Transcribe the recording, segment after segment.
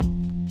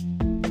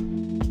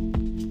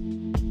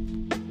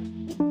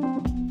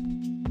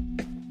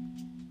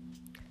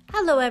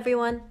Hello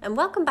everyone, and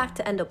welcome back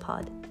to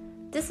Endopod.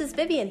 This is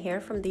Vivian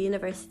here from the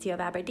University of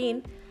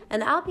Aberdeen,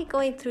 and I'll be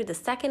going through the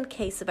second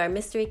case of our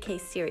mystery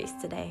case series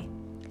today.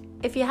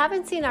 If you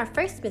haven't seen our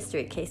first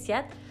mystery case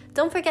yet,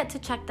 don't forget to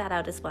check that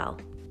out as well.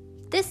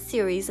 This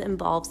series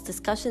involves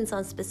discussions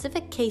on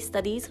specific case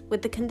studies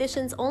with the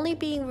conditions only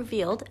being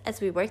revealed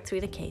as we work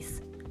through the case.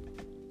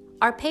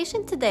 Our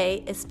patient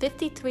today is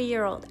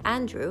 53-year-old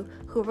Andrew,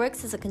 who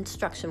works as a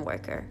construction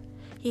worker.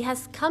 He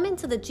has come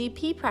into the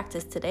GP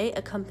practice today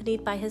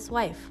accompanied by his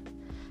wife.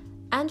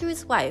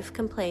 Andrew's wife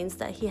complains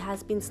that he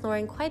has been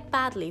snoring quite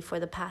badly for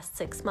the past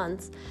 6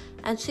 months,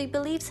 and she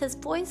believes his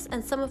voice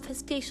and some of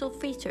his facial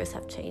features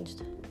have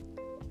changed.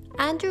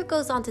 Andrew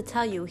goes on to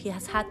tell you he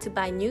has had to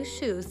buy new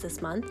shoes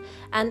this month,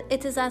 and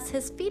it is as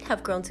his feet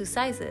have grown 2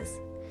 sizes.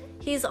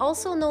 He is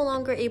also no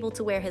longer able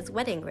to wear his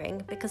wedding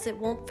ring because it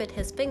won't fit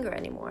his finger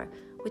anymore,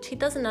 which he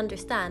doesn't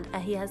understand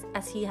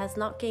as he has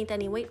not gained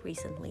any weight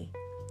recently.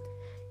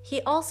 He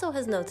also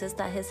has noticed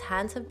that his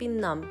hands have been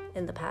numb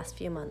in the past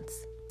few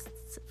months.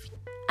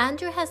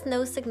 Andrew has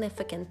no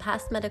significant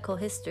past medical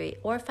history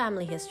or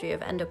family history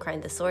of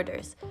endocrine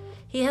disorders.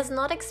 He has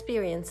not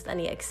experienced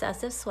any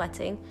excessive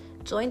sweating,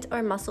 joint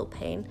or muscle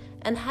pain,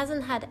 and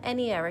hasn't had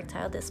any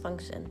erectile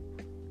dysfunction.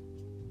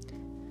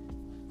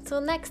 So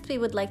next we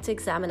would like to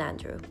examine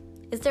Andrew.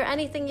 Is there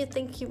anything you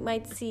think you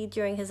might see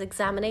during his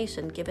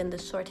examination given the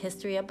short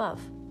history above?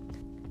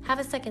 Have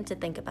a second to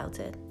think about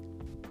it.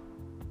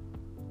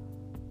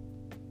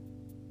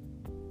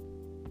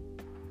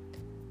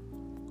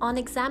 On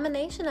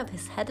examination of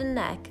his head and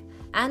neck,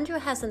 Andrew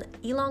has an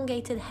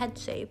elongated head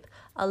shape,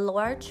 a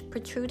large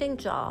protruding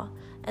jaw,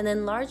 an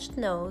enlarged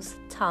nose,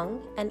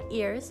 tongue, and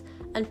ears,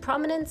 and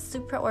prominent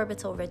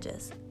supraorbital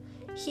ridges.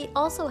 He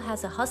also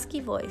has a husky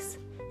voice.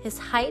 His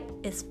height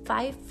is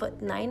 5 foot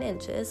 9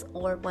 inches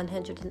or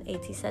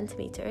 180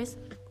 centimeters.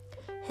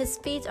 His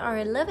feet are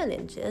 11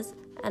 inches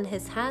and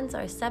his hands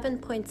are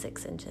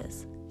 7.6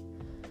 inches.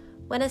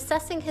 When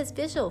assessing his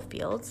visual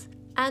fields,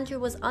 Andrew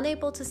was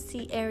unable to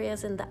see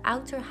areas in the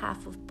outer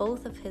half of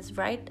both of his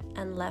right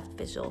and left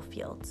visual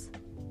fields.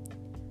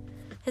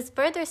 His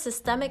further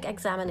systemic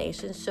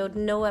examination showed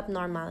no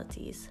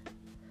abnormalities.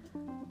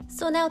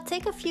 So now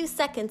take a few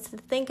seconds to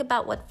think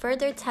about what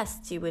further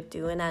tests you would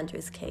do in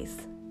Andrew's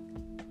case.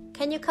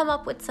 Can you come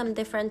up with some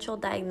differential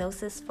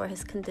diagnosis for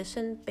his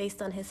condition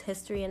based on his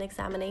history and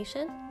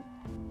examination?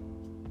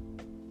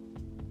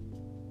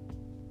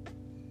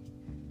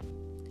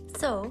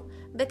 So,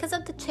 because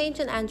of the change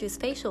in Andrew's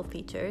facial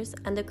features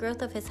and the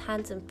growth of his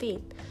hands and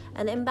feet,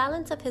 an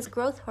imbalance of his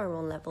growth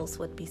hormone levels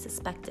would be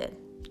suspected.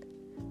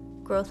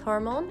 Growth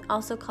hormone,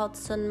 also called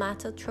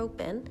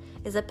somatotropin,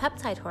 is a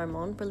peptide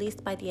hormone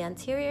released by the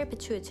anterior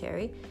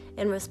pituitary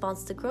in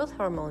response to growth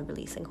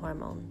hormone-releasing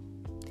hormone.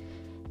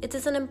 It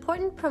is an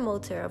important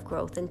promoter of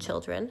growth in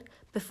children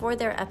before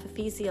their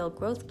epiphyseal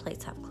growth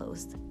plates have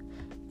closed.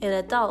 In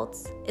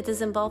adults, it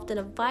is involved in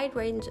a wide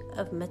range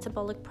of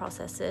metabolic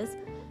processes,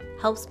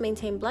 helps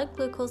maintain blood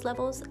glucose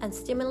levels, and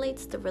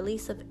stimulates the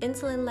release of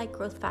insulin-like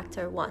growth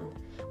factor 1,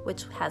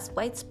 which has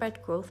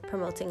widespread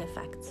growth-promoting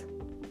effects.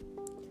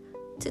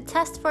 To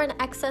test for an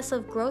excess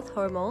of growth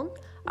hormone,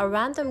 a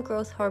random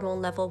growth hormone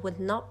level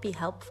would not be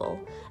helpful,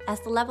 as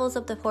the levels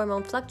of the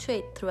hormone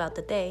fluctuate throughout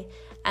the day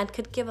and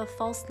could give a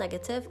false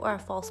negative or a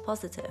false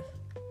positive.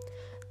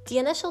 The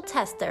initial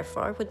test,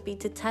 therefore, would be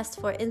to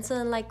test for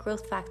insulin-like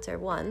growth factor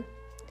 1,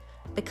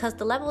 because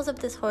the levels of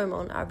this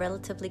hormone are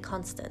relatively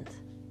constant.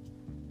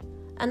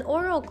 An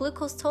oral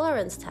glucose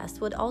tolerance test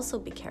would also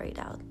be carried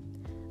out.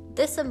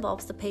 This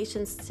involves the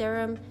patient's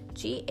serum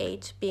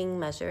GH being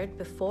measured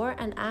before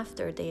and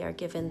after they are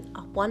given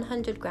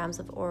 100 grams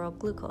of oral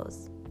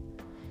glucose.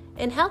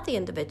 In healthy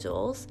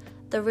individuals,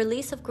 the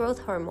release of growth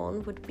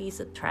hormone would be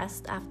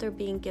suppressed after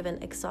being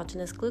given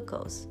exogenous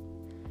glucose.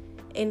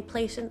 In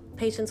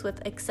patients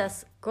with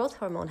excess growth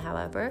hormone,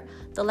 however,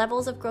 the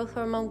levels of growth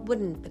hormone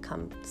wouldn't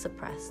become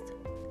suppressed.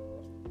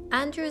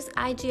 Andrew's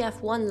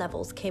IGF-1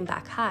 levels came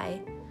back high,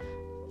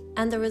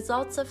 and the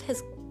results of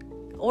his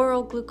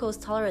oral glucose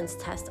tolerance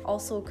test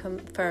also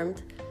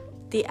confirmed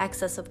the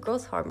excess of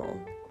growth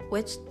hormone,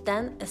 which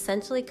then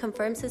essentially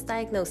confirms his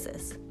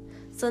diagnosis.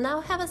 So now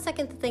have a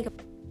second to think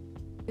about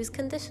what Andrew's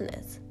condition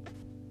is.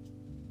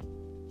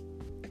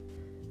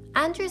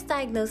 Andrew's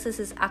diagnosis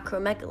is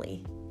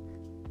acromegaly.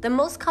 The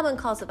most common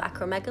cause of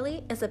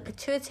acromegaly is a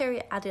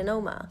pituitary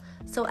adenoma,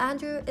 so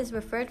Andrew is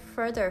referred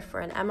further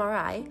for an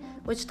MRI,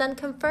 which then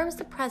confirms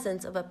the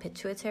presence of a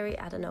pituitary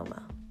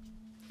adenoma.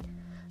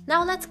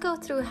 Now let's go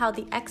through how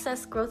the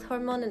excess growth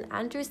hormone in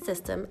Andrew's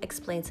system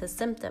explains his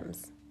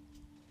symptoms.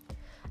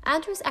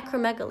 Andrew's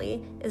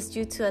acromegaly is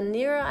due to a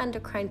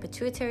neuroendocrine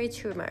pituitary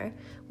tumor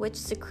which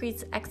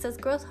secretes excess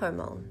growth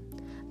hormone.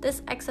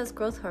 This excess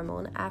growth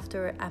hormone,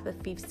 after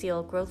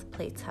epiphyseal growth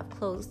plates have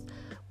closed,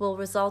 will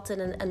result in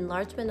an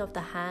enlargement of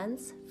the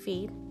hands,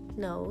 feet,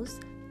 nose,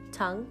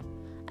 tongue,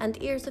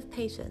 and ears of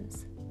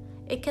patients.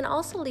 It can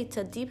also lead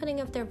to a deepening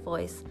of their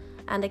voice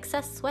and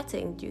excess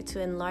sweating due to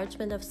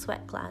enlargement of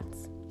sweat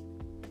glands.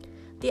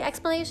 The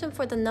explanation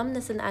for the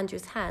numbness in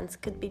Andrew's hands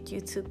could be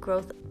due to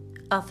growth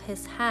of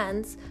his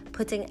hands,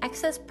 putting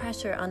excess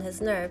pressure on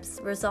his nerves,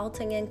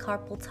 resulting in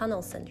carpal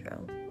tunnel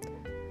syndrome.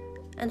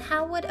 And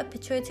how would a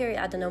pituitary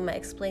adenoma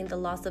explain the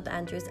loss of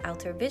Andrew's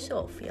outer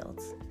visual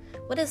fields?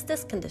 What is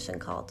this condition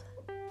called?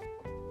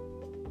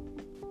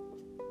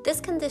 This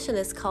condition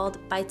is called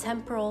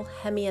bitemporal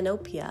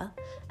hemianopia,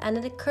 and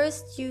it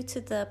occurs due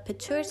to the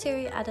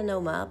pituitary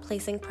adenoma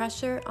placing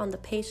pressure on the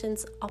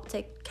patient's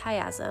optic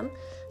chiasm,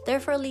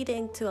 therefore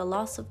leading to a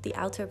loss of the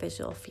outer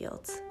visual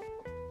fields.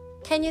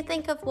 Can you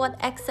think of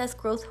what excess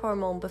growth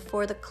hormone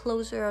before the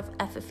closure of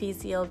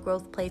epiphyseal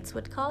growth plates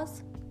would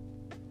cause?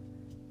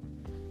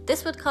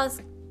 This would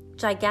cause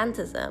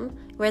gigantism,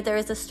 where there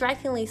is a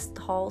strikingly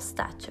tall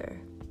stature.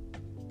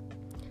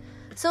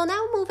 So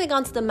now moving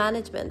on to the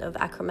management of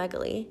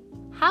acromegaly,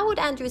 how would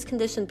Andrew's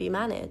condition be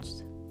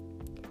managed?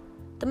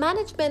 The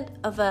management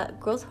of a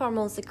growth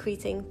hormone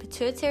secreting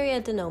pituitary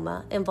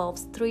adenoma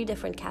involves 3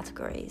 different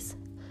categories: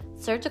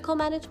 surgical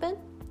management,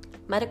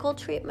 medical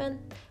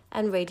treatment,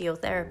 and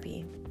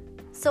radiotherapy.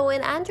 So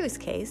in Andrew's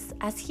case,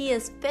 as he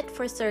is fit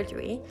for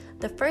surgery,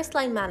 the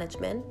first-line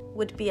management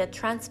would be a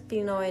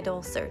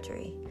transsphenoidal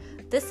surgery.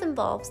 This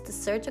involves the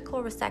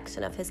surgical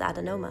resection of his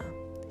adenoma.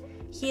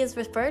 He is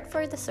referred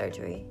for the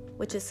surgery,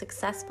 which is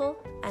successful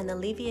and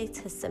alleviates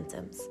his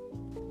symptoms.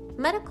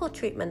 Medical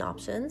treatment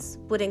options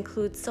would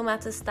include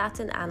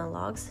somatostatin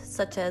analogs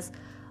such as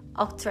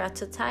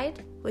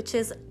octreotide, which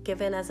is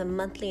given as a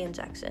monthly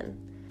injection.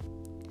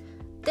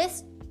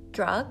 This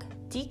drug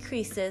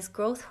decreases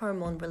growth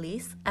hormone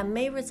release and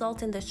may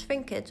result in the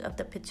shrinkage of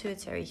the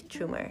pituitary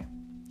tumor.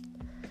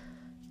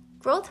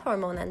 Growth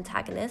hormone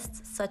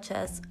antagonists such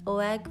as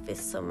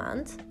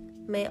oegvisomant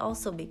may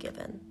also be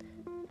given.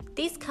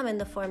 These come in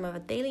the form of a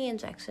daily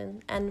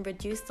injection and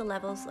reduce the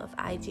levels of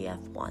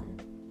IGF-1.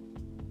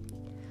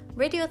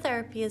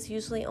 Radiotherapy is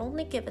usually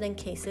only given in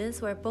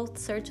cases where both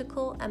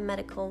surgical and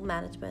medical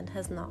management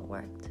has not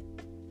worked.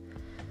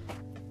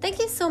 Thank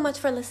you so much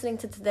for listening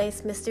to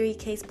today's Mystery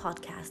Case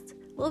podcast.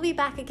 We'll be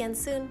back again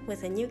soon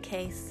with a new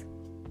case.